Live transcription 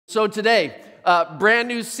So today, brand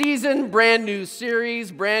new season, brand new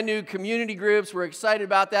series, brand new community groups. We're excited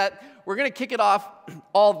about that. We're going to kick it off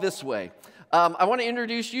all this way. I want to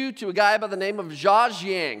introduce you to a guy by the name of Jia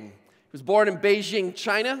Jiang. He was born in Beijing,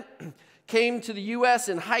 China, came to the U.S.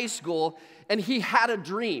 in high school, and he had a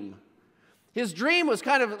dream. His dream was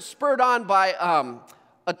kind of spurred on by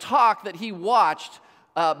a talk that he watched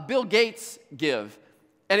Bill Gates give.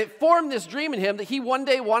 And it formed this dream in him that he one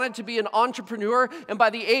day wanted to be an entrepreneur, and by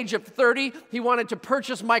the age of 30, he wanted to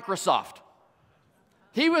purchase Microsoft.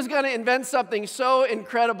 He was going to invent something so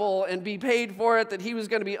incredible and be paid for it that he was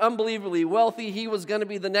going to be unbelievably wealthy. He was going to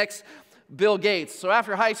be the next Bill Gates. So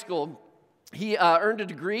after high school, he earned a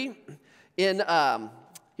degree in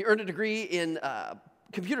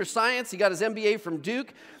computer science. He got his MBA from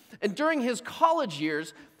Duke. And during his college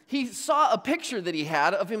years, he saw a picture that he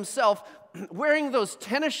had of himself wearing those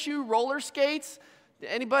tennis shoe roller skates.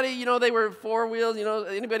 Anybody, they were four wheels,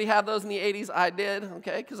 anybody have those in the 80s? I did,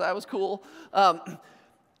 okay, because I was cool.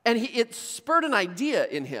 It spurred an idea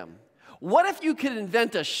in him. What if you could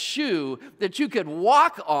invent a shoe that you could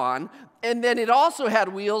walk on, and then it also had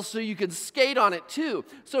wheels so you could skate on it too?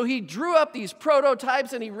 So he drew up these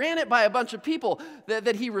prototypes, and he ran it by a bunch of people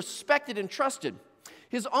that he respected and trusted.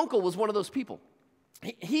 His uncle was one of those people.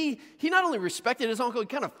 He not only respected his uncle, he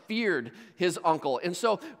kind of feared his uncle. And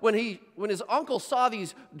so when his uncle saw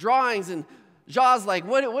these drawings and Jia's like,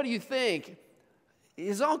 what do you think?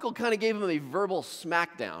 His uncle kind of gave him a verbal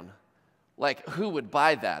smackdown. Like, who would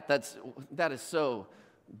buy that? That is so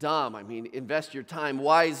dumb. I mean, invest your time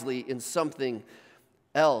wisely in something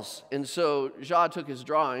else. And so Jia took his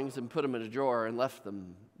drawings and put them in a drawer and left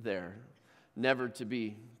them there, never to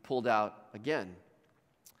be pulled out again.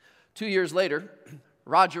 2 years later,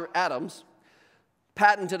 Roger Adams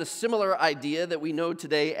patented a similar idea that we know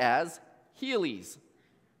today as Heelys.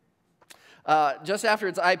 Just after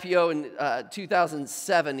its IPO in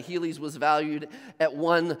 2007, Heelys was valued at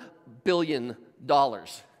 $1 billion.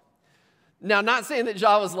 Now, not saying that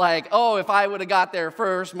Jia was like, oh, if I would have got there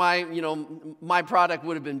first, my product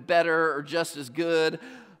would have been better or just as good.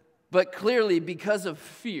 But clearly, because of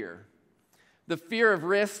fear, the fear of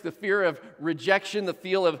risk, the fear of rejection, the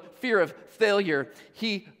fear of failure,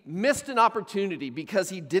 he missed an opportunity because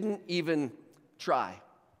he didn't even try.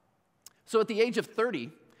 So at the age of 30,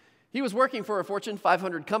 he was working for a Fortune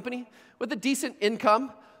 500 company with a decent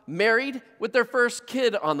income, married with their first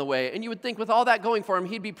kid on the way. And you would think with all that going for him,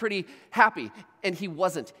 he'd be pretty happy. And he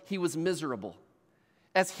wasn't. He was miserable.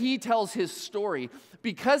 As he tells his story,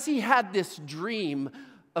 because he had this dream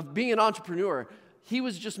of being an entrepreneur, he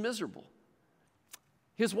was just miserable.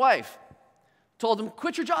 His wife told him,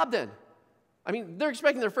 quit your job then. I mean, they're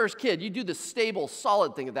expecting their first kid. You do the stable,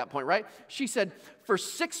 solid thing at that point, right? She said, for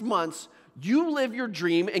 6 months, you live your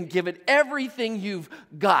dream and give it everything you've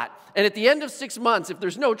got. And at the end of 6 months, if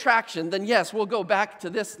there's no traction, then yes, we'll go back to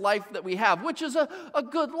this life that we have, which is a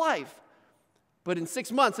good life. But in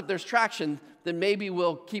 6 months, if there's traction, then maybe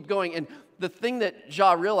we'll keep going. And the thing that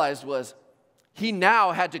Jia realized was he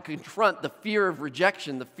now had to confront the fear of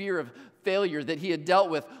rejection, the fear of failure that he had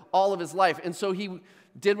dealt with all of his life. And so he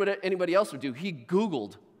did what anybody else would do. He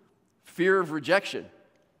Googled fear of rejection.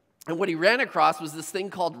 And what he ran across was this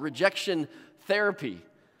thing called rejection therapy.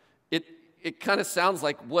 It kind of sounds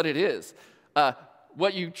like what it is.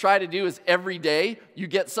 What you try to do is every day you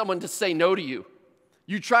get someone to say no to you.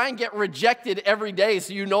 You try and get rejected every day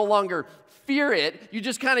so you no longer fear it. You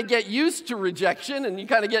just kind of get used to rejection and you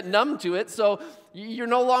kind of get numb to it. So you're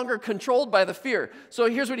no longer controlled by the fear. So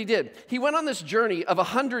here's what he did. He went on this journey of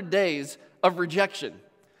 100 days of rejection.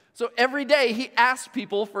 So every day he asked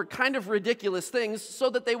people for kind of ridiculous things so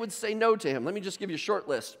that they would say no to him. Let me just give you a short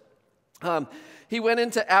list. He went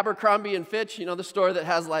into Abercrombie & Fitch, the store that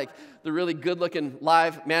has like the really good-looking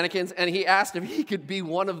live mannequins, and he asked if he could be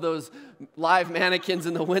one of those live mannequins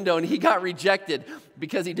in the window, and he got rejected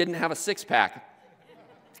because he didn't have a six-pack.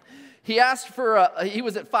 He asked he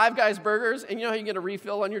was at Five Guys Burgers, and you know how you get a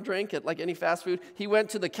refill on your drink at like any fast food? He went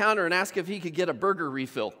to the counter and asked if he could get a burger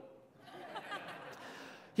refill.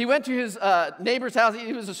 He went to his neighbor's house.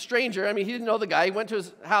 He was a stranger. I mean, he didn't know the guy. He went to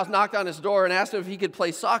his house, knocked on his door, and asked him if he could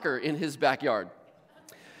play soccer in his backyard.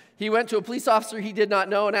 He went to a police officer he did not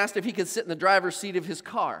know and asked if he could sit in the driver's seat of his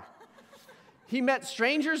car. He met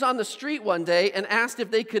strangers on the street one day and asked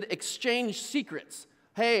if they could exchange secrets.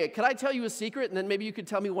 Hey, could I tell you a secret, and then maybe you could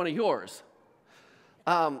tell me one of yours?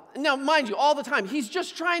 Now, mind you, all the time, he's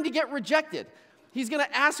just trying to get rejected. He's going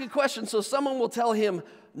to ask a question so someone will tell him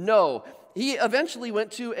no. He eventually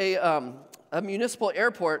went to a municipal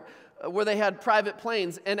airport where they had private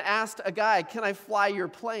planes and asked a guy, can I fly your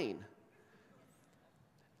plane?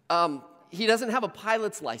 he doesn't have a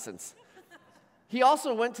pilot's license. He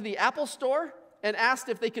also went to the Apple store and asked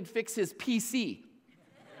if they could fix his PC.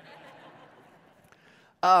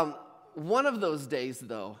 One of those days,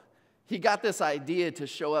 though, he got this idea to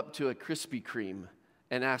show up to a Krispy Kreme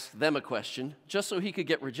and ask them a question just so he could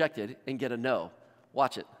get rejected and get a no.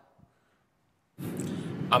 Watch it.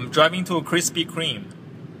 I'm driving to a Krispy Kreme.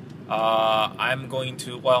 I'm going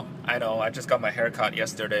to, well, I know, I just got my hair cut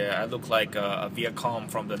yesterday. I look like a Viet Cong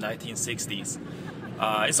from the 1960s.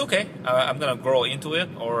 It's okay. I'm going to grow into it,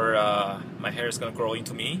 or my hair is going to grow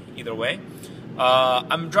into me, either way.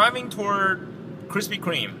 I'm driving toward Krispy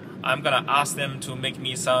Kreme. I'm going to ask them to make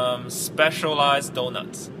me some specialized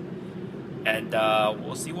donuts. And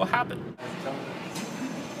we'll see what happens.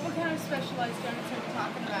 What kind of specialized donuts are you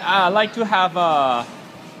talking about? I like to have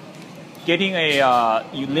getting a,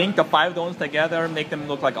 you link the 5 donuts together, make them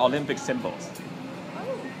look like Olympic symbols.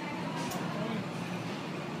 Oh.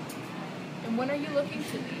 And when are you looking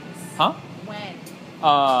to these? Huh? When?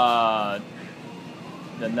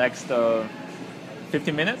 The next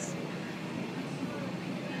 15 minutes.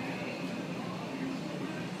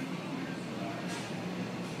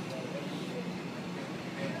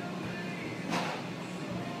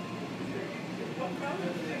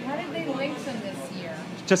 How did they link them this year?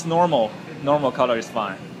 Just normal color is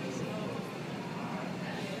fine.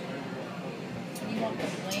 You want them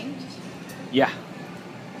linked? Yeah.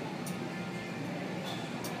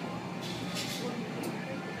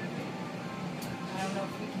 I don't know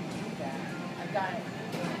if we can do that. I've got it.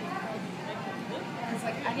 It's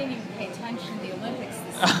like I didn't even pay attention to the Olympics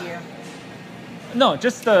this year. No,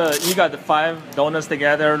 just you got the 5 donuts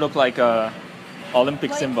together, look like a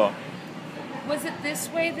Olympic symbol. Was it this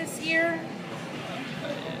way this year?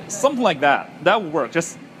 Something like that. That would work.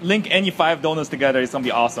 Just link any 5 donuts together. It's gonna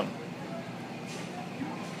be awesome.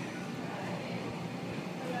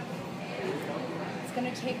 It's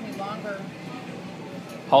gonna take me longer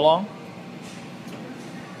How long?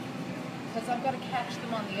 because I've got to catch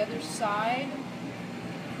them on the other side,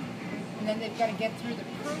 and then they've got to get through the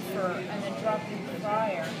proofer and then drop in the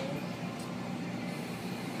fryer.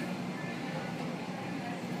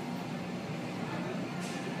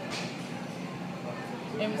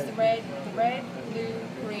 It was the red, blue,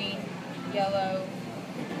 green, yellow.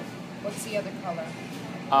 What's the other color?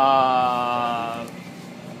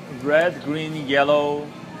 Red, green, yellow,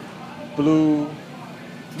 blue,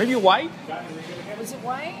 maybe white? Was it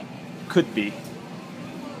white? Could be.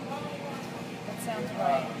 That sounds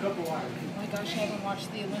right. Oh my gosh, I haven't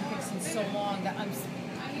watched the Olympics in so long that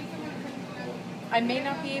I may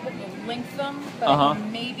not be able to link them, but I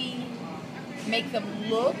can maybe make them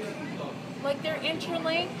look like they're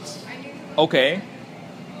interlinked. Okay,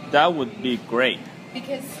 that would be great.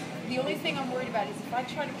 Because the only thing I'm worried about is if I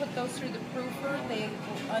try to put those through the proofer, they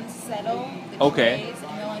will unsettle the trays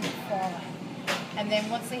and they'll end up falling. And then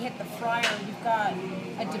once they hit the fryer, you've got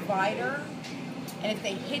a divider, and if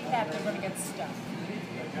they hit that, they're going to get stuck.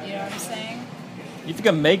 You know what I'm saying? If you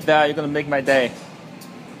can make that, you're gonna make my day.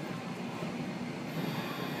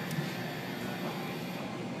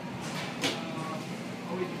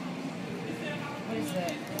 What is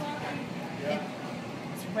it?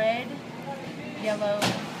 It's red, yellow,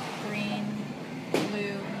 green,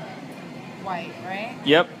 blue, white, right?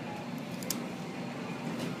 Yep.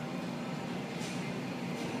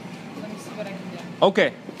 Let me see what I can do.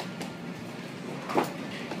 Okay.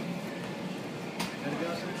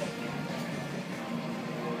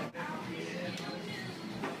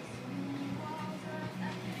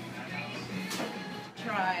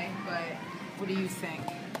 Try, but what do you think?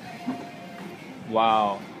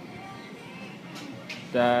 Wow.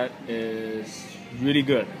 That is really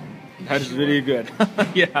good. That is really good.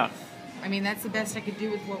 Yeah. I mean, that's the best I could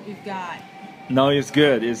do with what we've got. No, it's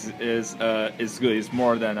good. It's good. It's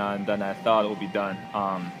more than I thought it would be done.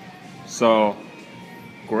 So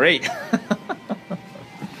great.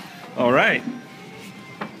 All right.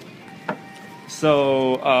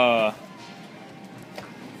 So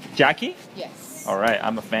Jackie? Yes. All right,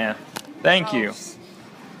 I'm a fan. Thank you.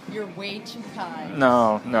 You're way too kind.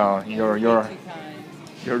 No, You're way too kind.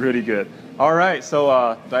 you're really good. All right,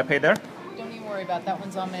 so do I pay there? Don't even worry about that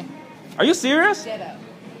one's on me. Are you serious? Ditto.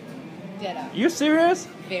 Ditto. You serious?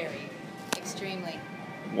 Very. Extremely.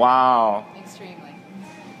 Wow. Extremely.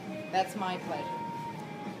 That's my pleasure.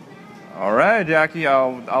 All right, Jackie,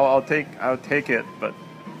 I'll take it. But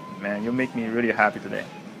man, you make me really happy today.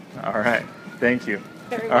 All right, thank you.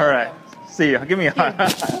 Very All right, welcome. see you. Give me a hug.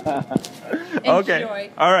 Okay.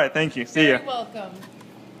 Enjoy. All right, thank you. See you. Very welcome.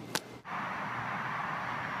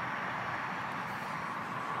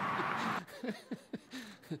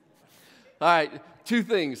 All right, two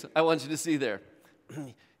things I want you to see there.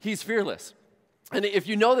 He's fearless. And if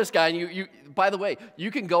you know this guy, and you by the way,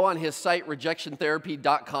 you can go on his site,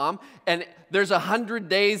 rejectiontherapy.com, and there's 100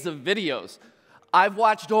 days of videos. I've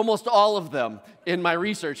watched almost all of them in my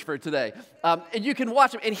research for today. And you can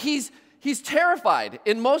watch them, and he's terrified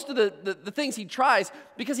in most of the things he tries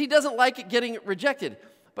because he doesn't like it getting rejected.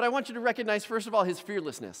 But I want you to recognize, first of all, his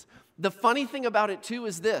fearlessness. The funny thing about it, too,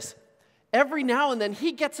 is this. Every now and then,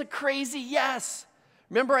 he gets a crazy yes.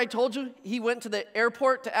 Remember I told you he went to the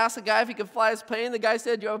airport to ask a guy if he could fly his plane? The guy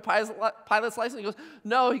said, "Do you have a pilot's license?" He goes,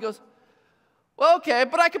 "No." He goes, "Well, okay,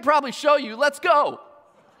 but I could probably show you. Let's go."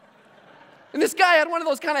 And this guy had one of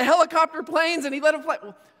those kind of helicopter planes, and he let him fly.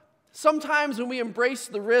 Well, sometimes when we embrace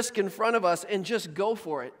the risk in front of us and just go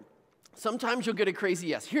for it, sometimes you'll get a crazy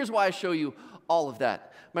yes. Here's why I show you all of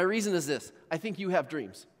that. My reason is this. I think you have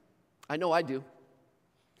dreams. I know I do.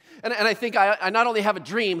 And I think I not only have a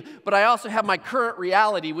dream, but I also have my current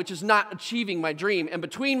reality, which is not achieving my dream. And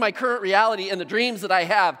between my current reality and the dreams that I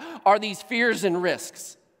have are these fears and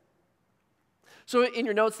risks. So in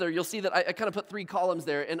your notes there, you'll see that I kind of put 3 columns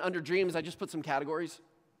there. And under dreams, I just put some categories.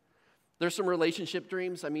 There's some relationship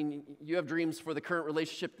dreams. I mean, you have dreams for the current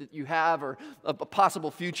relationship that you have or a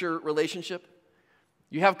possible future relationship.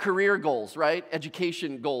 You have career goals, right?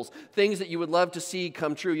 Education goals, things that you would love to see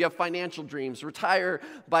come true. You have financial dreams, retire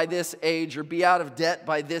by this age or be out of debt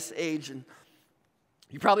by this age. And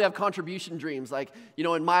you probably have contribution dreams like,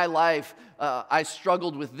 in my life, I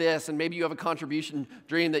struggled with this. And maybe you have a contribution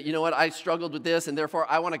dream that, I struggled with this, and therefore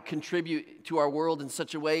I want to contribute to our world in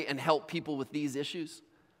such a way and help people with these issues.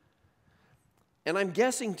 And I'm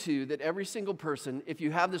guessing, too, that every single person, if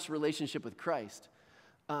you have this relationship with Christ,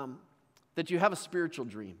 that you have a spiritual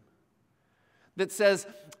dream that says,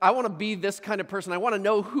 I want to be this kind of person. I want to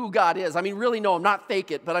know who God is. I mean, really know him, not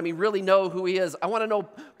fake it, but I mean, really know who he is. I want to know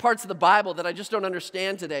parts of the Bible that I just don't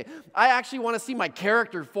understand today. I actually want to see my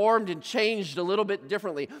character formed and changed a little bit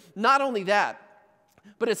differently. Not only that,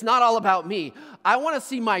 but it's not all about me. I want to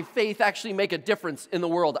see my faith actually make a difference in the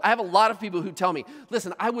world. I have a lot of people who tell me,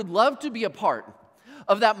 listen, I would love to be a part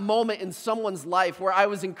of that moment in someone's life where I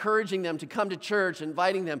was encouraging them to come to church,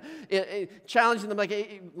 inviting them, challenging them like,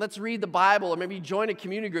 hey, let's read the Bible, or maybe join a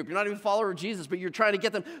community group. You're not even a follower of Jesus, but you're trying to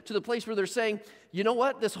get them to the place where they're saying, you know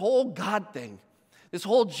what, this whole God thing, this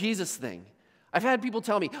whole Jesus thing, I've had people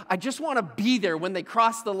tell me, I just want to be there when they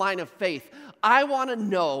cross the line of faith. I want to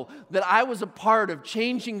know that I was a part of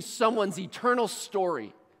changing someone's eternal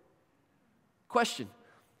story. Question,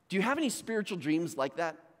 do you have any spiritual dreams like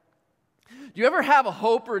that? Do you ever have a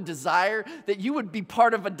hope or a desire that you would be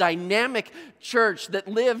part of a dynamic church that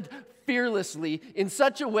lived fearlessly in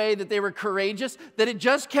such a way that they were courageous, that it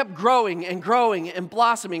just kept growing and growing and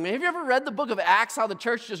blossoming? Have you ever read the book of Acts, how the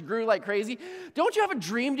church just grew like crazy? Don't you have a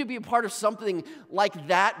dream to be a part of something like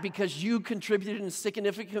that because you contributed in a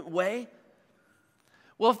significant way?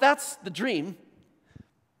 Well, if that's the dream,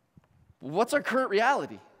 what's our current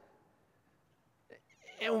reality?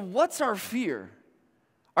 And what's our fear?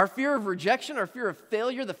 Our fear of rejection, our fear of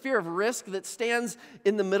failure, the fear of risk that stands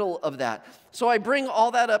in the middle of that. So I bring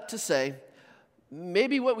all that up to say,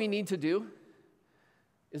 maybe what we need to do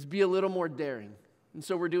is be a little more daring. And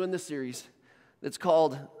so we're doing this series that's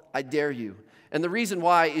called I Dare You. And the reason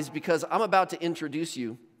why is because I'm about to introduce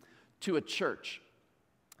you to a church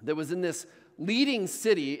that was in this leading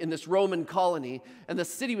city in this Roman colony, and the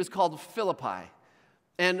city was called Philippi.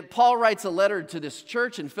 And Paul writes a letter to this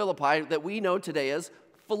church in Philippi that we know today as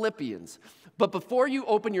Philippians. But before you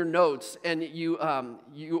open your notes and you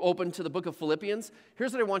open to the book of Philippians,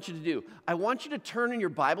 here's what I want you to do. I want you to turn in your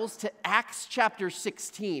Bibles to Acts chapter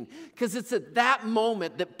 16, because it's at that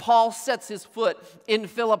moment that Paul sets his foot in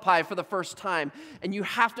Philippi for the first time, and you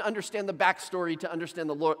have to understand the backstory to understand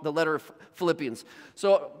the letter of Philippians.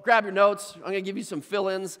 So grab your notes. I'm going to give you some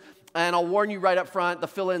fill-ins, and I'll warn you right up front, the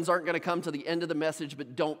fill-ins aren't going to come to the end of the message,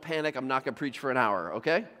 but don't panic. I'm not going to preach for an hour,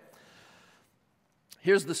 okay?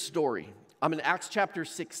 Here's the story. I'm in Acts chapter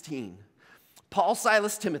 16. Paul,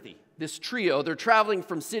 Silas, Timothy, this trio, they're traveling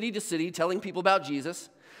from city to city telling people about Jesus.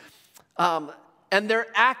 And they're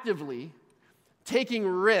actively taking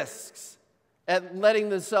risks at letting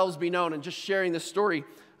themselves be known and just sharing the story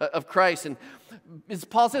of Christ. And as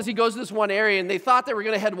Paul says, he goes to this one area, and they thought they were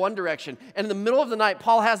going to head one direction. And in the middle of the night,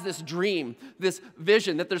 Paul has this dream, this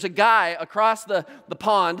vision, that there's a guy across the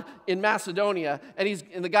pond in Macedonia,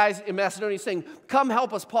 and the guy's in Macedonia saying, come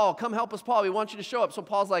help us, Paul, come help us, Paul, we want you to show up. So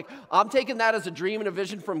Paul's like, I'm taking that as a dream and a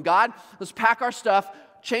vision from God. Let's pack our stuff,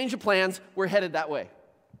 change the plans, we're headed that way.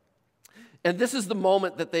 And this is the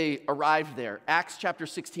moment that they arrived there. Acts chapter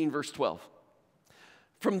 16, verse 12.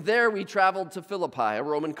 From there, we traveled to Philippi, a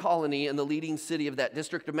Roman colony and the leading city of that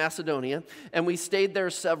district of Macedonia, and we stayed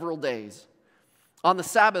there several days. On the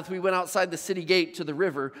Sabbath, we went outside the city gate to the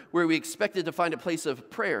river, where we expected to find a place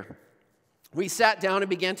of prayer. We sat down and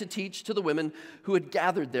began to teach to the women who had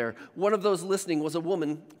gathered there. One of those listening was a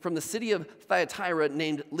woman from the city of Thyatira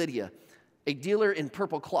named Lydia, a dealer in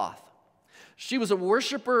purple cloth. She was a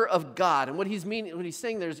worshiper of God, and what he's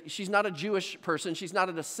saying there is she's not a Jewish person, she's not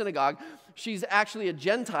at a synagogue, she's actually a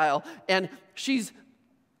Gentile, and she's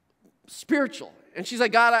spiritual. And she's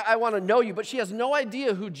like, God, I want to know you, but she has no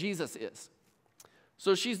idea who Jesus is.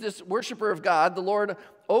 So she's this worshiper of God. The Lord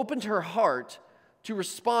opened her heart to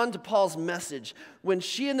respond to Paul's message. When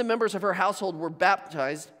she and the members of her household were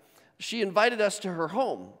baptized, she invited us to her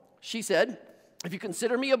home. She said, if you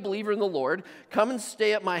consider me a believer in the Lord, come and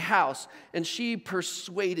stay at my house. And she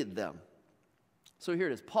persuaded them. So here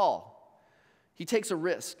it is. Paul, he takes a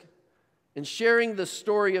risk in sharing the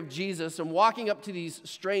story of Jesus and walking up to these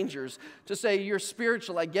strangers to say, you're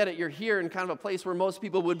spiritual, I get it. You're here in kind of a place where most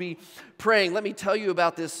people would be praying. Let me tell you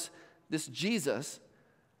about this Jesus.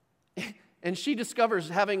 And she discovers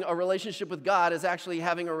having a relationship with God is actually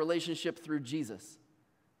having a relationship through Jesus.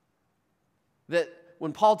 That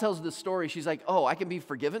when Paul tells this story, she's like, oh, I can be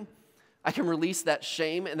forgiven. I can release that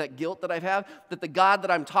shame and that guilt that I have. That the God that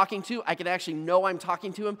I'm talking to, I can actually know I'm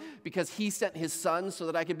talking to him because he sent his son so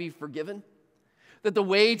that I could be forgiven. That the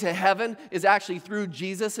way to heaven is actually through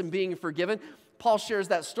Jesus and being forgiven. Paul shares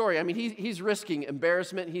that story. I mean, he's risking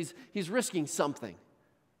embarrassment. He's risking something.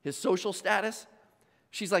 His social status.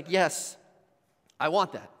 She's like, yes, I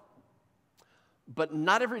want that. But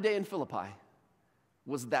not every day in Philippi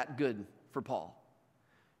was that good for Paul.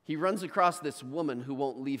 He runs across this woman who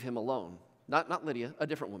won't leave him alone. Not Lydia, a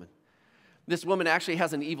different woman. This woman actually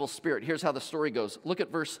has an evil spirit. Here's how the story goes. Look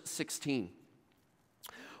at verse 16.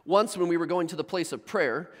 Once when we were going to the place of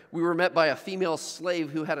prayer, we were met by a female slave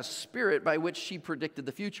who had a spirit by which she predicted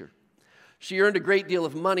the future. She earned a great deal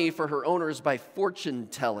of money for her owners by fortune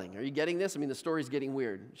telling. Are you getting this? I mean, the story's getting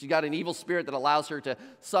weird. She's got an evil spirit that allows her to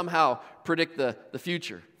somehow predict the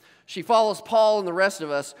future. She follows Paul and the rest of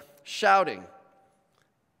us, shouting,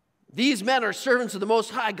 these men are servants of the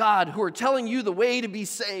Most High God who are telling you the way to be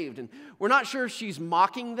saved. And we're not sure if she's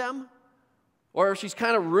mocking them or if she's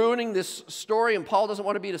kind of ruining this story and Paul doesn't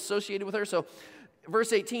want to be associated with her. So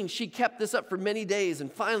verse 18, she kept this up for many days. And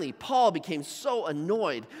finally, Paul became so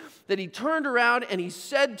annoyed that he turned around and he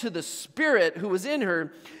said to the spirit who was in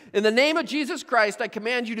her, in the name of Jesus Christ, I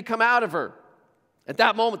command you to come out of her. At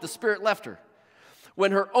that moment, the spirit left her.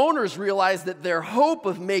 When her owners realized that their hope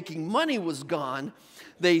of making money was gone,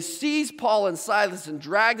 they seized Paul and Silas and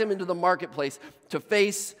dragged them into the marketplace to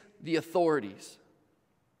face the authorities.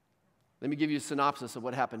 Let me give you a synopsis of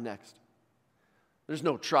what happened next. There's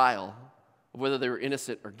no trial of whether they were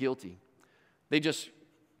innocent or guilty.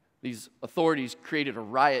 These authorities created a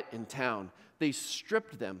riot in town. They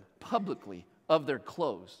stripped them publicly of their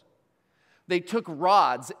clothes. They took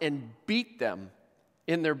rods and beat them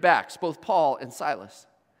in their backs, both Paul and Silas.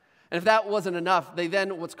 And if that wasn't enough, they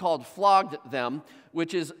then what's called flogged them,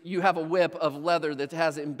 which is you have a whip of leather that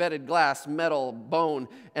has embedded glass, metal, bone,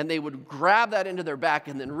 and they would grab that into their back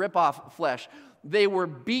and then rip off flesh. They were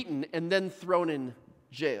beaten and then thrown in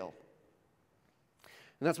jail.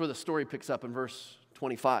 And that's where the story picks up in verse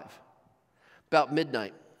 25. About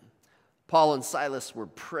midnight, Paul and Silas were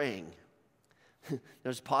praying. Now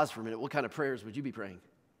just pause for a minute. What kind of prayers would you be praying?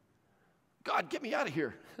 God, get me out of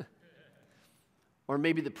here. Or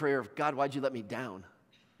maybe the prayer of, God, why'd you let me down?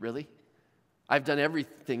 Really? I've done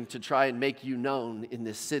everything to try and make you known in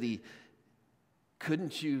this city.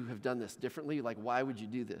 Couldn't you have done this differently? Like, why would you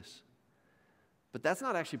do this? But that's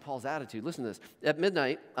not actually Paul's attitude. Listen to this. At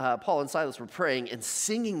midnight, Paul and Silas were praying and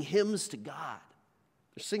singing hymns to God.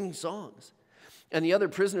 They're singing songs. And the other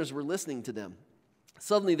prisoners were listening to them.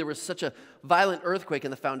 Suddenly, there was such a violent earthquake,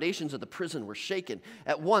 and the foundations of the prison were shaken.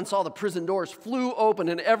 At once, all the prison doors flew open,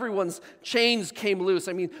 and everyone's chains came loose.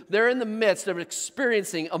 I mean, they're in the midst of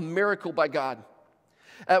experiencing a miracle by God.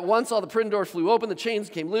 At once, all the prison doors flew open, the chains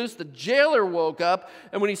came loose. The jailer woke up,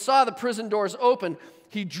 and when he saw the prison doors open,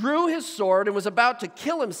 he drew his sword and was about to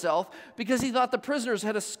kill himself because he thought the prisoners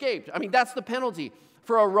had escaped. I mean, that's the penalty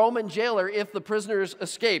for a Roman jailer if the prisoners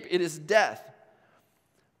escape. It is death.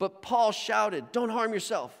 But Paul shouted, don't harm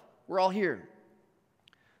yourself. We're all here.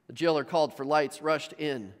 The jailer called for lights, rushed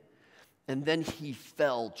in, and then he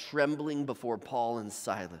fell trembling before Paul and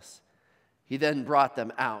Silas. He then brought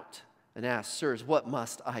them out and asked, sirs, what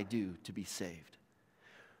must I do to be saved?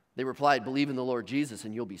 They replied, believe in the Lord Jesus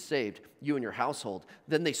and you'll be saved, you and your household.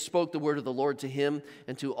 Then they spoke the word of the Lord to him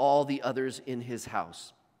and to all the others in his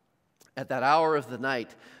house. At that hour of the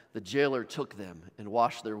night, the jailer took them and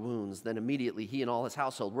washed their wounds. Then immediately he and all his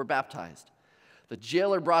household were baptized. The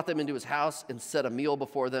jailer brought them into his house and set a meal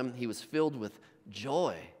before them. He was filled with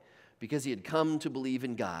joy because he had come to believe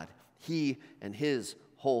in God, he and his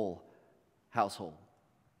whole household.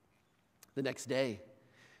 The next day,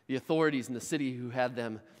 the authorities in the city who had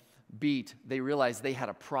them beat, they realized they had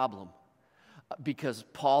a problem because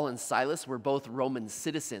Paul and Silas were both Roman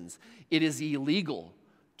citizens. It is illegal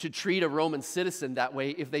to treat a Roman citizen that way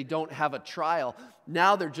if they don't have a trial.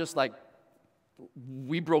 Now they're just like,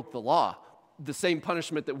 we broke the law. The same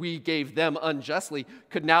punishment that we gave them unjustly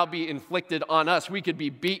could now be inflicted on us. We could be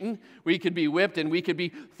beaten, we could be whipped, and we could be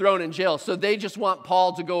thrown in jail. So they just want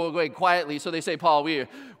Paul to go away quietly. So they say, Paul,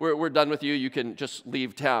 we're done with you. You can just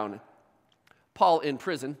leave town. Paul in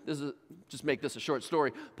prison, just make this a short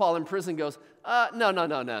story. Paul in prison goes,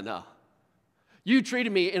 no. You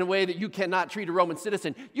treated me in a way that you cannot treat a Roman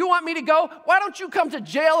citizen. You want me to go? Why don't you come to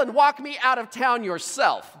jail and walk me out of town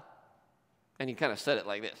yourself? And he kind of said it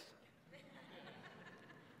like this.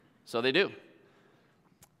 So they do.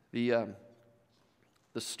 The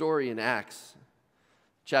story in Acts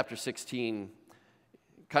chapter 16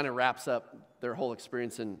 kind of wraps up their whole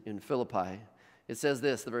experience in Philippi. It says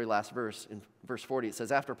this, the very last verse, in verse 40, it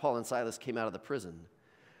says, after Paul and Silas came out of the prison,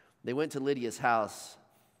 they went to Lydia's house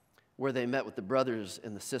where they met with the brothers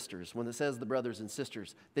and the sisters. When it says the brothers and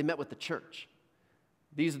sisters, they met with the church.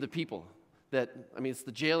 These are the people it's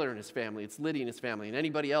the jailer and his family, it's Lydia and his family, and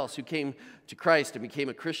anybody else who came to Christ and became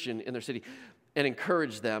a Christian in their city and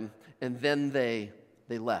encouraged them, and then they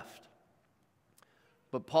left.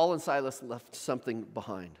 But Paul and Silas left something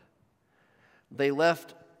behind. They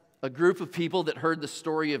left a group of people that heard the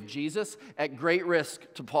story of Jesus at great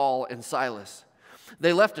risk to Paul and Silas.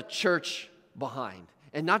 They left a church behind.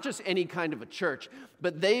 And not just any kind of a church,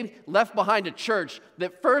 but they left behind a church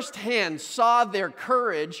that firsthand saw their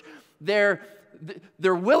courage, their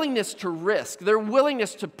willingness to risk, their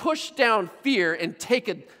willingness to push down fear and take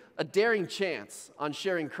a daring chance on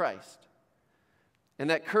sharing Christ. And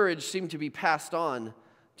that courage seemed to be passed on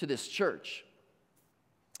to this church.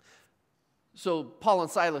 So Paul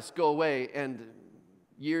and Silas go away, and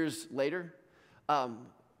years later,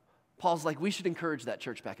 Paul's like, we should encourage that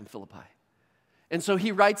church back in Philippi. And so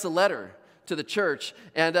he writes a letter to the church,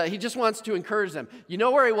 and he just wants to encourage them. You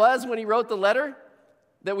know where he was when he wrote the letter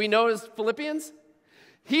that we know as Philippians?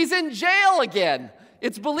 He's in jail again.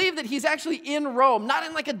 It's believed that he's actually in Rome, not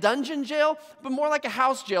in like a dungeon jail, but more like a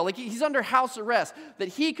house jail. Like he's under house arrest, that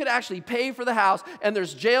he could actually pay for the house, and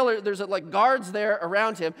there's like guards there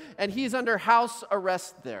around him, and he's under house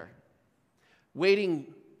arrest there,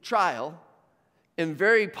 waiting trial and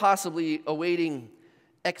very possibly awaiting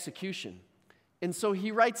execution. And so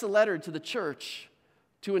he writes a letter to the church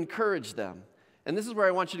to encourage them. And this is where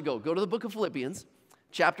I want you to go. Go to the book of Philippians,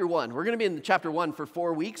 chapter 1. We're going to be in chapter 1 for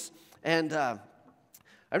 4 weeks, and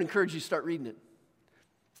I'd encourage you to start reading it.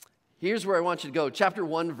 Here's where I want you to go, chapter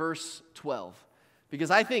 1, verse 12. Because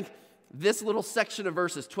I think this little section of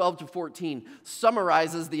verses 12 to 14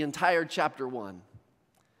 summarizes the entire chapter 1.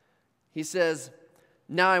 He says,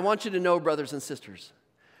 now I want you to know, brothers and sisters,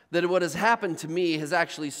 that what has happened to me has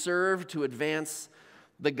actually served to advance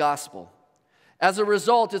the gospel. As a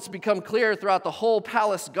result, it's become clear throughout the whole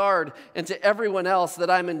palace guard and to everyone else that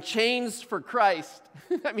I'm in chains for Christ.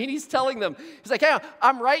 I mean, he's telling them, he's like, hey,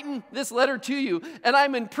 I'm writing this letter to you, and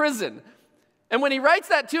I'm in prison. And when he writes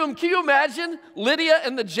that to him, can you imagine Lydia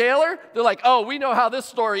and the jailer? They're like, oh, we know how this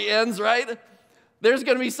story ends, right? There's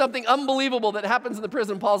going to be something unbelievable that happens in the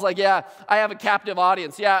prison. Paul's like, yeah, I have a captive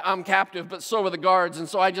audience. Yeah, I'm captive, but so are the guards. And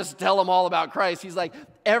so I just tell them all about Christ. He's like,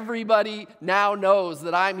 everybody now knows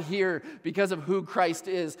that I'm here because of who Christ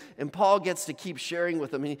is. And Paul gets to keep sharing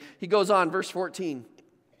with them. He goes on, verse 14.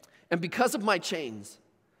 And because of my chains,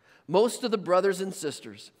 most of the brothers and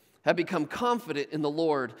sisters have become confident in the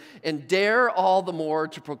Lord and dare all the more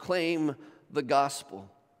to proclaim the gospel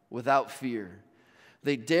without fear.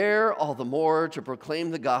 They dare all the more to proclaim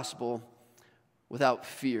the gospel without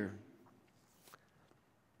fear.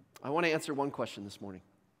 I want to answer one question this morning.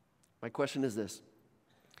 My question is this: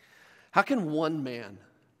 how can one man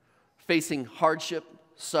facing hardship,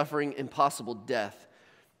 suffering, and possible death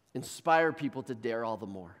inspire people to dare all the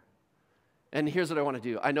more? And here's what I want to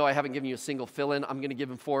do. I know I haven't given you a single fill-in. I'm going to give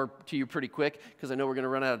them 4 to you pretty quick because I know we're going to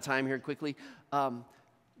run out of time here quickly.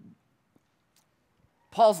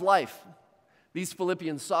 Paul's life. These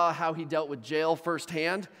Philippians saw how he dealt with jail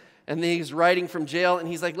firsthand, and then he's writing from jail, and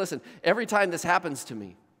he's like, listen, every time this happens to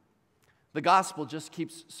me, the gospel just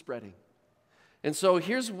keeps spreading. And so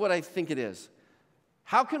here's what I think it is.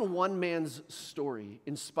 How can one man's story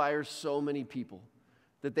inspire so many people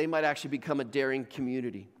that they might actually become a daring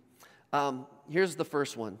community. Here's the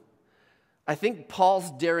first one. I think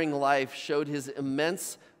Paul's daring life showed his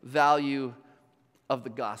immense value of the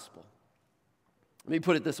gospel. Let me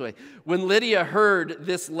put it this way. When Lydia heard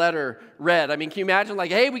this letter read, I mean, can you imagine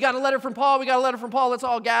like, hey, we got a letter from Paul, let's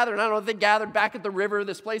all gather. And I don't know if they gathered back at the river,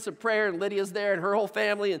 this place of prayer, and Lydia's there and her whole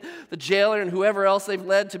family and the jailer and whoever else they've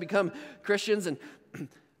led to become Christians. And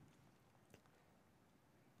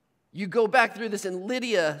you go back through this and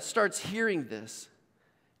Lydia starts hearing this.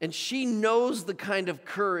 And she knows the kind of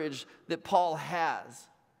courage that Paul has.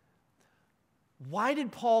 Why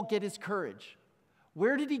did Paul get his courage?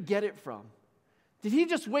 Where did he get it from? Did he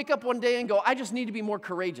just wake up one day and go, I just need to be more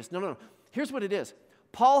courageous? No. Here's what it is.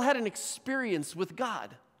 Paul had an experience with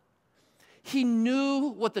God. He knew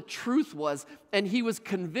what the truth was, and he was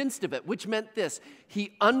convinced of it, which meant this.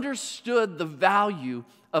 He understood the value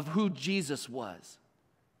of who Jesus was.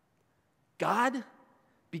 God,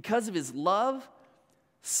 because of his love,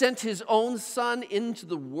 sent his own son into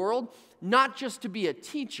the world, not just to be a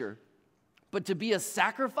teacher, but to be a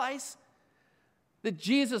sacrifice, that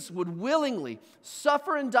Jesus would willingly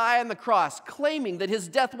suffer and die on the cross, claiming that his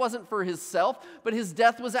death wasn't for himself, but his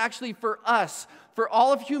death was actually for us, for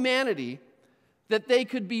all of humanity, that they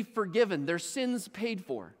could be forgiven, their sins paid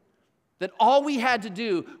for. That all we had to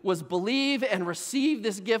do was believe and receive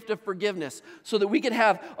this gift of forgiveness so that we could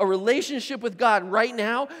have a relationship with God right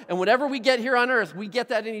now, and whatever we get here on earth, we get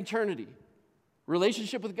that in eternity.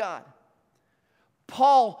 Relationship with God.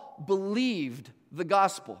 Paul believed the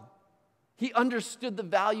gospel. He understood the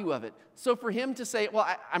value of it. So for him to say, well,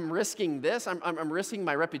 I'm risking this, I'm risking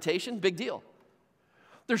my reputation, big deal.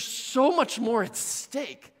 There's so much more at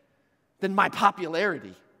stake than my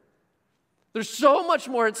popularity. There's so much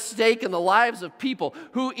more at stake in the lives of people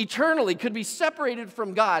who eternally could be separated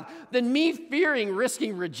from God than me fearing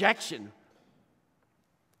risking rejection.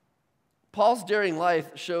 Paul's daring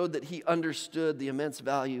life showed that he understood the immense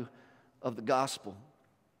value of the gospel.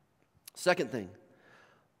 Second thing,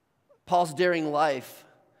 Paul's daring life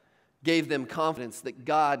gave them confidence that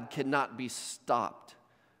God cannot be stopped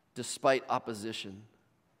despite opposition.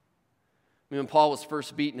 I mean, when Paul was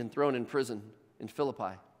first beaten and thrown in prison in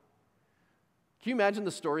Philippi, can you imagine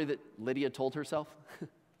the story that Lydia told herself?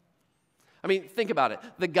 I mean, think about it.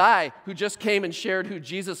 The guy who just came and shared who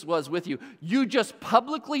Jesus was with you, you just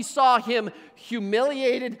publicly saw him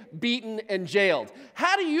humiliated, beaten, and jailed.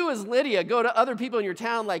 How do you as Lydia go to other people in your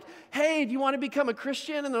town like, hey, do you want to become a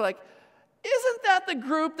Christian? And they're like, isn't that the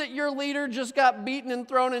group that your leader just got beaten and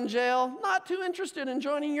thrown in jail? Not too interested in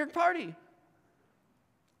joining your party.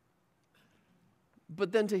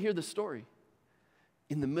 But then to hear the story,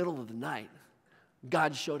 in the middle of the night,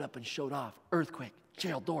 God showed up and showed off. Earthquake,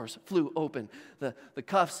 jail doors flew open. The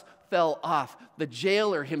cuffs fell off. The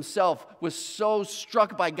jailer himself was so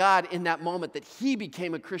struck by God in that moment that he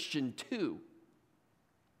became a Christian too.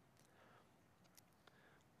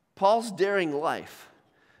 Paul's daring life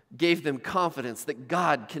gave them confidence that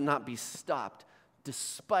God cannot be stopped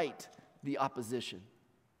despite the opposition.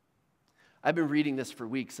 I've been reading this for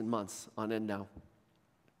weeks and months on end now.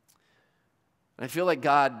 I feel like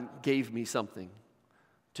God gave me something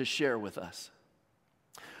to share with us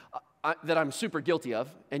that I'm super guilty of,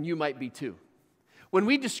 and you might be too. When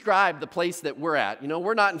we describe the place that we're at,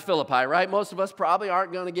 we're not in Philippi, right? Most of us probably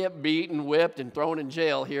aren't going to get beaten, whipped, and thrown in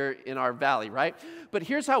jail here in our valley, right? But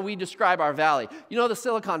here's how we describe our valley. The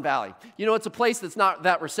Silicon Valley. It's a place that's not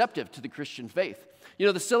that receptive to the Christian faith.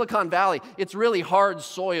 The Silicon Valley, it's really hard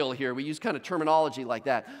soil here. We use kind of terminology like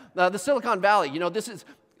that. The Silicon Valley, this is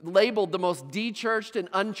labeled the most de-churched and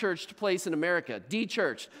unchurched place in America.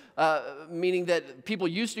 De-churched, meaning that people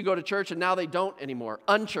used to go to church and now they don't anymore.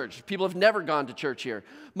 Unchurched, people have never gone to church here.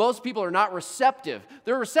 Most people are not receptive.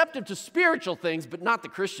 They're receptive to spiritual things, but not the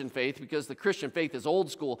Christian faith, because the Christian faith is old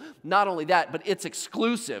school. Not only that, but it's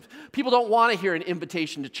exclusive. People don't want to hear an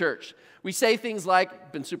invitation to church. We say things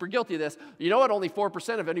like, been super guilty of this, only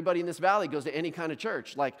 4% of anybody in this valley goes to any kind of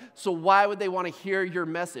church. So why would they want to hear your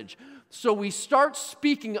message? So we start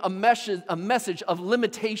speaking a message of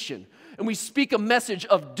limitation, and we speak a message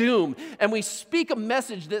of doom, and we speak a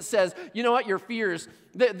message that says, your fears,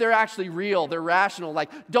 they're actually real, they're rational.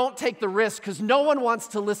 Don't take the risk because no one wants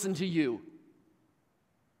to listen to you.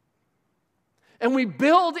 And we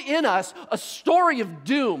build in us a story of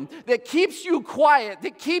doom that keeps you quiet,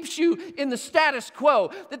 that keeps you in the status quo,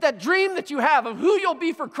 that dream that you have of who you'll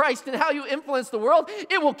be for Christ and how you influence the world,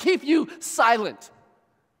 it will keep you silent.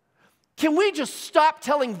 Can we just stop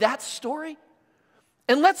telling that story?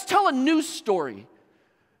 And let's tell a new story.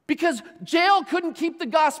 Because jail couldn't keep the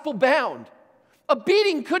gospel bound. A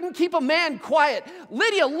beating couldn't keep a man quiet.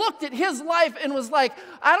 Lydia looked at his life and was like,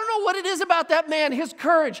 I don't know what it is about that man, his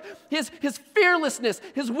courage, his fearlessness,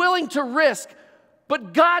 his willing to risk.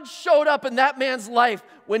 But God showed up in that man's life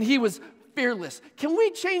when he was fearless. Can we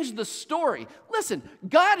change the story? Listen,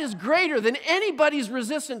 God is greater than anybody's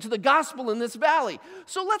resistant to the gospel in this valley.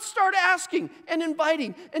 So let's start asking and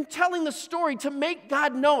inviting and telling the story to make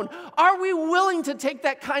God known. Are we willing to take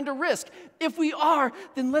that kind of risk? If we are,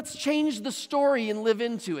 then let's change the story and live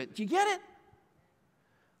into it. Do you get it?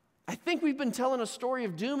 I think we've been telling a story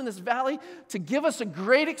of doom in this valley to give us a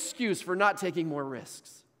great excuse for not taking more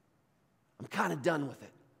risks. I'm kind of done with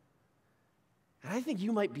it. And I think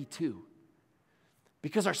you might be too.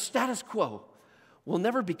 Because our status quo will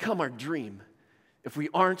never become our dream if we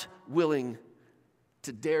aren't willing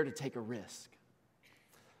to dare to take a risk.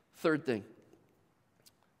 Third thing,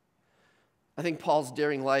 I think Paul's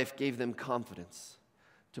daring life gave them confidence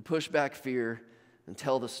to push back fear and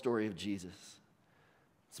tell the story of Jesus.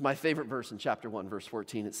 It's my favorite verse in chapter 1, verse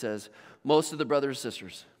 14. It says, most of the brothers and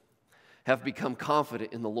sisters have become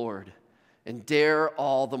confident in the Lord and dare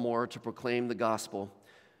all the more to proclaim the gospel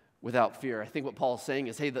without fear. I think what Paul's saying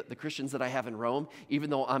is, hey, the Christians that I have in Rome,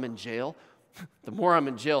 even though I'm in jail, the more I'm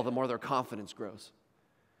in jail, the more their confidence grows.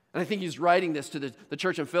 And I think he's writing this to the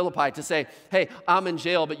church in Philippi to say, hey, I'm in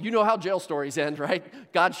jail, but you know how jail stories end, right?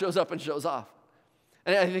 God shows up and shows off.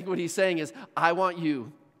 And I think what he's saying is, I want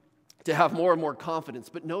you to have more and more confidence.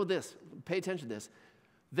 But know this, pay attention to this.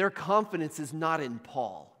 Their confidence is not in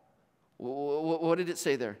Paul. What did it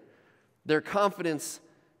say there? Their confidence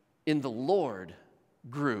in the Lord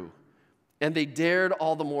grew, and they dared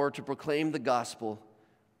all the more to proclaim the gospel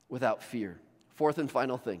without fear. Fourth and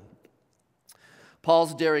final thing.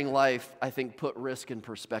 Paul's daring life, I think, put risk in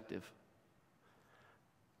perspective.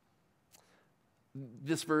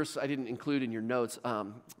 This verse I didn't include in your notes.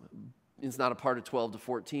 It's not a part of 12 to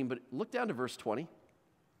 14, but look down to verse 20.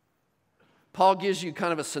 Paul gives you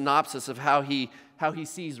kind of a synopsis of how he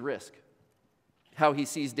sees risk, how he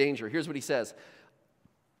sees danger. Here's what he says.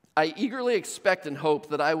 I eagerly expect and hope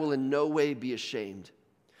that I will in no way be ashamed,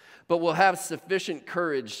 but will have sufficient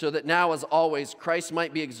courage so that now, as always, Christ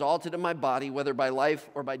might be exalted in my body, whether by life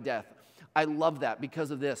or by death. I love that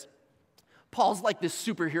because of this. Paul's like this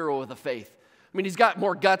superhero of the faith. I mean, he's got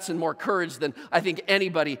more guts and more courage than I think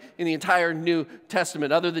anybody in the entire New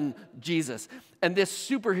Testament other than Jesus. And this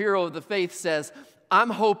superhero of the faith says, I'm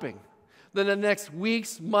hoping that in the next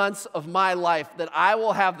weeks, months of my life that I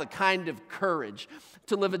will have the kind of courage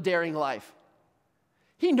to live a daring life.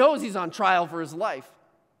 He knows he's on trial for his life.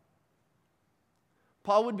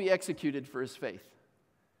 Paul would be executed for his faith.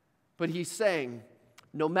 But he's saying,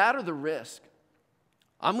 no matter the risk,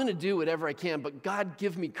 I'm going to do whatever I can, but God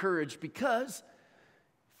give me courage because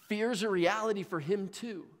fear's a reality for him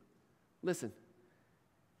too. Listen,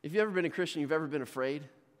 if you've ever been a Christian, you've ever been afraid,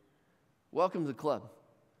 welcome to the club.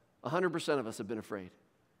 100% of us have been afraid.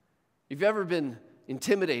 If you've ever been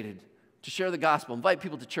intimidated to share the gospel, invite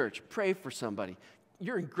people to church, pray for somebody,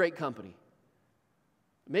 you're in great company.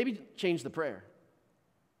 Maybe change the prayer.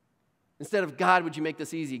 Instead of, God, would you make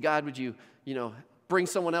this easy? God, would you, bring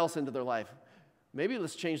someone else into their life? Maybe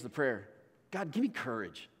let's change the prayer. God, give me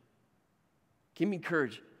courage. Give me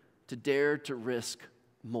courage to dare to risk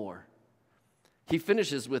more. He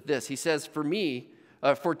finishes with this. He says, for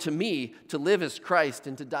to me, to live is Christ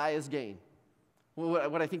and to die is gain.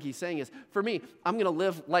 What I think he's saying is, for me, I'm going to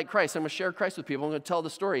live like Christ. I'm going to share Christ with people. I'm going to tell the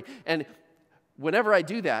story. And whenever I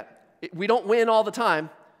do that, we don't win all the time,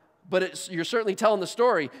 but you're certainly telling the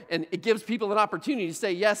story, and it gives people an opportunity to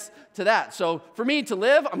say yes to that. So for me to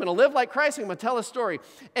live, I'm going to live like Christ. I'm going to tell a story.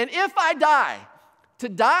 And if I die, to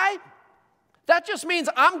die, that just means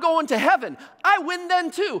I'm going to heaven. I win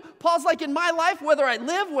then too. Paul's like, in my life, whether I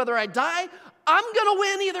live, whether I die, I'm going to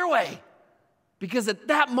win either way. Because at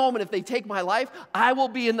that moment, if they take my life, I will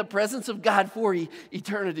be in the presence of God for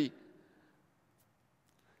eternity.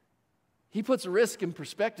 He puts risk in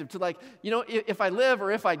perspective to like, if I live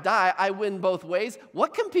or if I die, I win both ways.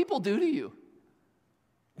 What can people do to you?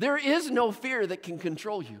 There is no fear that can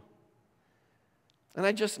control you. And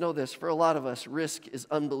I just know this, for a lot of us, risk is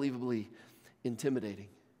unbelievably intimidating.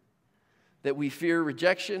 That we fear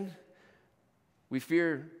rejection, we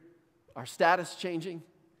fear our status changing,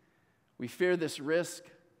 we fear this risk.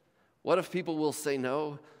 What if people will say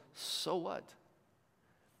no? So what?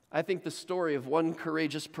 I think the story of one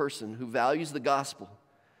courageous person who values the gospel,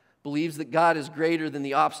 believes that God is greater than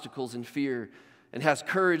the obstacles and fear, and has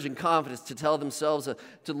courage and confidence to tell themselves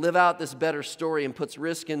to live out this better story and puts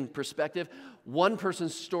risk in perspective, one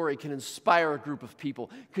person's story can inspire a group of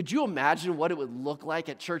people. Could you imagine what it would look like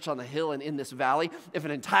at Church on the Hill and in this valley if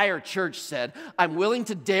an entire church said, I'm willing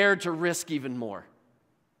to dare to risk even more?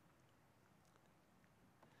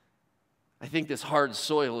 I think this hard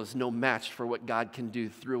soil is no match for what God can do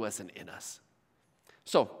through us and in us.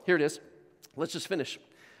 So here it is. Let's just finish.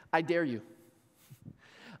 I dare you.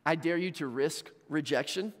 I dare you to risk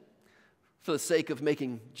rejection for the sake of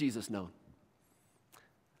making Jesus known.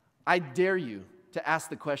 I dare you to ask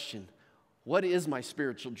the question, what is my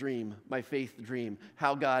spiritual dream, my faith dream,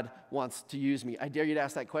 how God wants to use me? I dare you to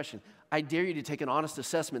ask that question. I dare you to take an honest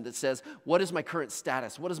assessment that says, what is my current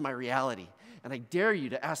status? What is my reality? And I dare you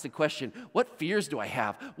to ask the question, what fears do I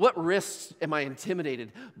have? What risks am I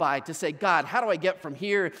intimidated by? To say, God, how do I get from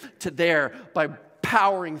here to there by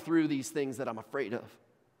powering through these things that I'm afraid of?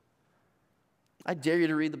 I dare you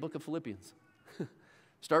to read the book of Philippians.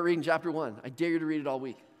 Start reading chapter 1. I dare you to read it all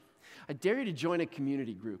week. I dare you to join a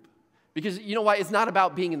community group. Because you know why? It's not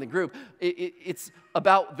about being in the group. It's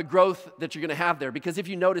about the growth that you're going to have there. Because if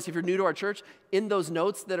you notice, if you're new to our church, in those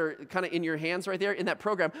notes that are kind of in your hands right there, in that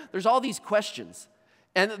program, there's all these questions.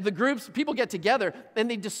 And the groups, people get together and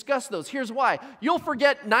they discuss those. Here's why. You'll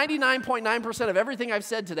forget 99.9% of everything I've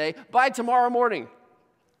said today by tomorrow morning,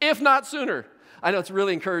 if not sooner. I know it's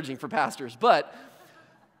really encouraging for pastors, but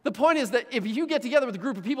the point is that if you get together with a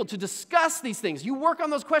group of people to discuss these things, you work on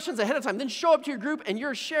those questions ahead of time, then show up to your group and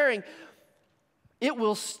you're sharing, it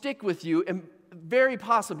will stick with you and very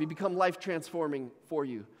possibly become life-transforming for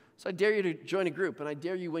you. So I dare you to join a group, and I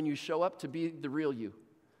dare you when you show up to be the real you.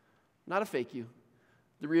 Not a fake you,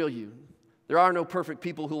 the real you. There are no perfect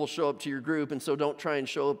people who will show up to your group, and so don't try and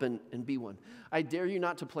show up and be one. I dare you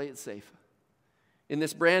not to play it safe. In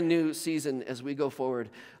this brand new season as we go forward,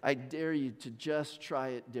 I dare you to just try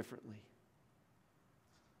it differently.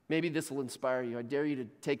 Maybe this will inspire you. I dare you to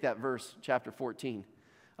take that verse, chapter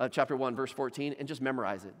 1, verse 14, and just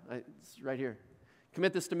memorize it. It's right here.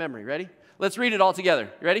 Commit this to memory. Ready? Let's read it all together.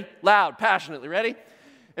 Ready? Loud, passionately. Ready?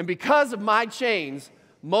 And because of my chains,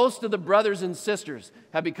 most of the brothers and sisters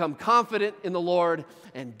have become confident in the Lord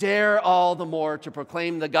and dare all the more to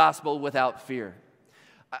proclaim the gospel without fear.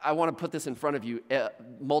 I want to put this in front of you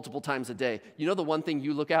multiple times a day. You know the one thing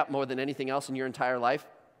you look at more than anything else in your entire life?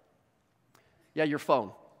 Yeah, your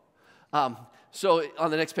phone. So on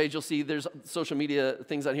the next page, you'll see there's social media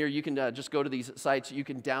things on here. You can just go to these sites. You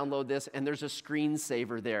can download this, and there's a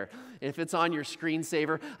screensaver there. And if it's on your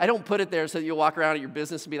screensaver, I don't put it there so that you'll walk around at your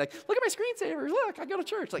business and be like, look at my screensaver. Look, I go to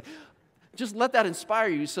church. Like, just let that inspire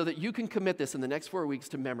you so that you can commit this in the next 4 weeks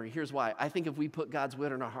to memory. Here's why. I think if we put God's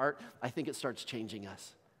word in our heart, I think it starts changing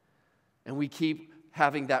us. And we keep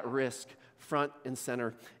having that risk front and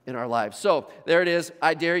center in our lives. So there it is.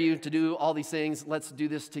 I dare you to do all these things. Let's do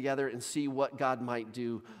this together and see what God might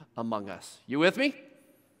do among us. You with me?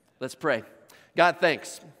 Let's pray. God,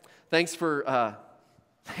 thanks. Thanks for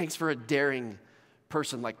a daring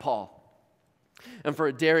person like Paul, and for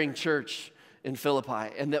a daring church in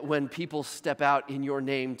Philippi, and that when people step out in your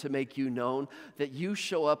name to make you known, that you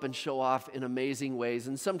show up and show off in amazing ways.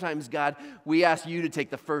 And sometimes, God, we ask you to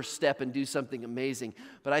take the first step and do something amazing.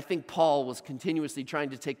 But I think Paul was continuously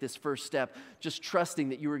trying to take this first step, just trusting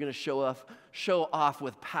that you were going to show off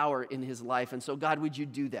with power in his life. And so, God, would you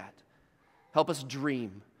do that? Help us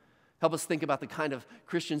dream. Help us think about the kind of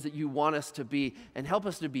Christians that you want us to be, and help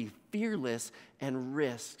us to be fearless and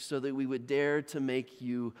risk so that we would dare to make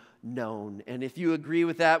you known. And if you agree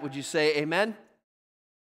with that, would you say amen?